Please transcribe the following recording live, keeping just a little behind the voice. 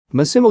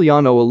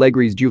Massimiliano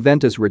Allegri's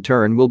Juventus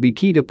return will be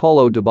key to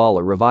Paulo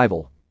Dybala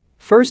revival.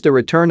 First a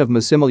return of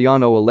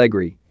Massimiliano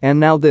Allegri, and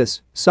now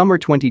this, summer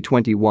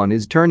 2021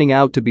 is turning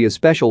out to be a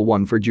special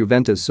one for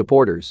Juventus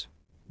supporters.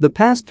 The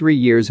past 3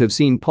 years have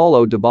seen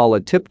Paulo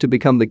Dybala tipped to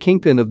become the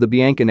kingpin of the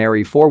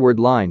Bianconeri forward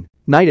line,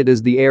 knighted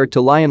as the heir to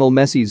Lionel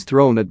Messi's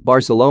throne at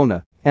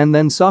Barcelona, and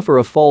then suffer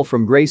a fall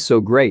from grace so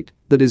great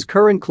that his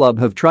current club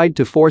have tried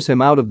to force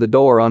him out of the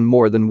door on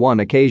more than one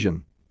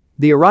occasion.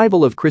 The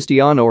arrival of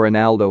Cristiano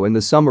Ronaldo in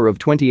the summer of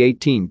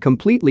 2018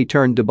 completely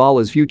turned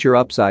Dybala's future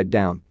upside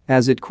down,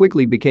 as it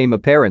quickly became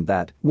apparent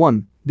that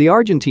 1. The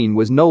Argentine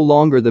was no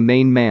longer the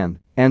main man,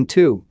 and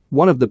 2.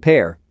 One of the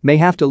pair may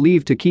have to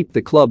leave to keep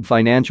the club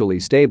financially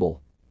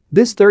stable.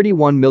 This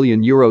 €31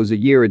 million a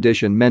year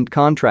addition meant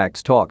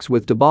contract talks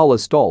with Dybala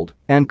stalled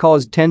and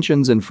caused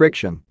tensions and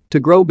friction to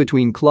grow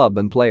between club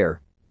and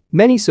player.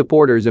 Many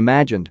supporters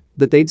imagined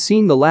that they'd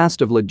seen the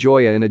last of La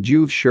Gioia in a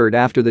Juve shirt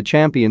after the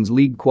Champions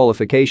League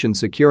qualification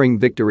securing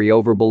victory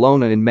over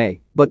Bologna in May,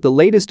 but the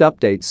latest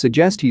updates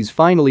suggest he's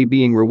finally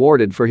being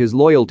rewarded for his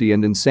loyalty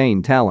and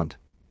insane talent.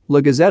 La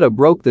Gazzetta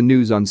broke the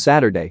news on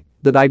Saturday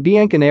that I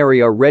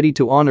Bianconeri are ready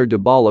to honor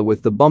Dybala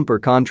with the bumper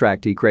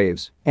contract he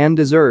craves and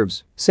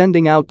deserves,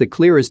 sending out the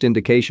clearest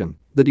indication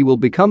that he will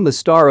become the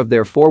star of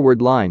their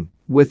forward line,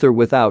 with or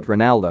without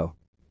Ronaldo.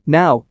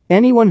 Now,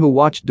 anyone who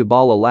watched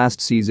Dybala last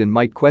season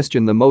might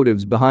question the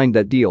motives behind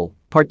that deal,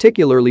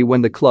 particularly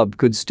when the club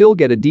could still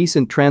get a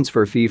decent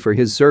transfer fee for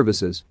his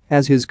services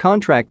as his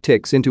contract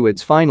ticks into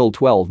its final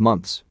 12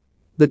 months.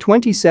 The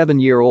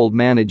 27-year-old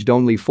managed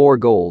only 4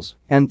 goals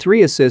and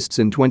 3 assists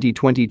in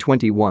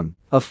 2020-21,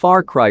 a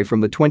far cry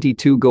from the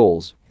 22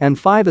 goals and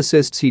 5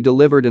 assists he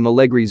delivered in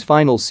Allegri's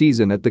final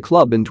season at the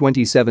club in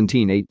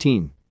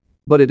 2017-18.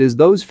 But it is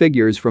those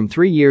figures from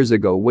 3 years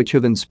ago which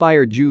have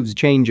inspired Juve's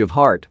change of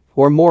heart,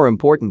 or more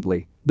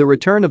importantly, the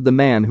return of the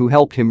man who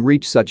helped him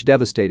reach such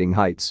devastating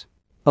heights.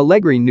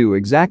 Allegri knew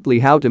exactly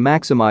how to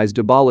maximize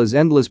Dybala's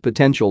endless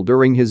potential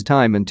during his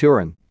time in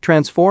Turin,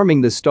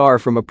 transforming the star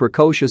from a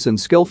precocious and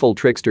skillful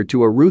trickster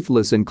to a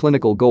ruthless and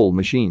clinical goal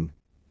machine.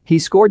 He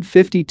scored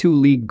 52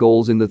 league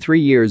goals in the 3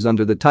 years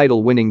under the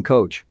title-winning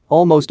coach,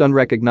 almost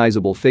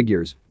unrecognizable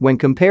figures when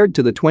compared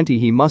to the 20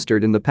 he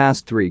mustered in the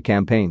past 3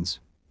 campaigns.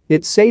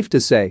 It's safe to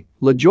say,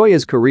 La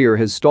Gioia's career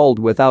has stalled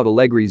without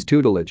Allegri's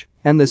tutelage,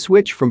 and the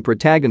switch from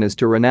protagonist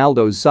to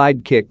Ronaldo's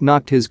sidekick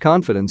knocked his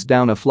confidence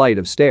down a flight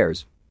of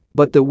stairs.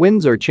 But the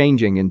winds are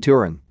changing in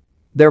Turin.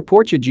 Their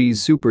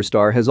Portuguese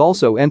superstar has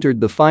also entered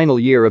the final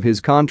year of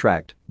his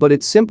contract, but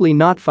it's simply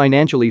not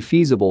financially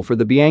feasible for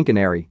the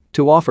Bianconeri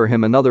to offer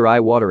him another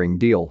eye-watering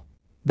deal.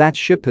 That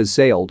ship has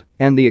sailed,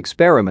 and the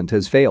experiment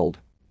has failed.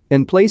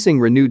 In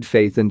placing renewed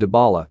faith in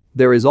Dybala,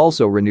 there is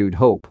also renewed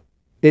hope.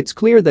 It's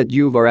clear that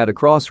Juve are at a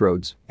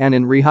crossroads, and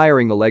in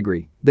rehiring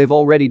Allegri, they've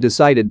already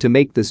decided to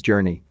make this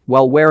journey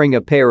while wearing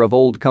a pair of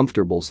old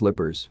comfortable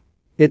slippers.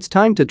 It's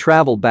time to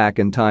travel back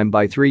in time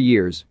by 3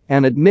 years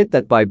and admit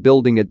that by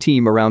building a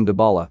team around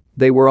Dybala,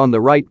 they were on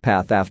the right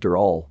path after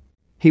all.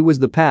 He was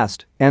the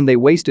past, and they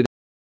wasted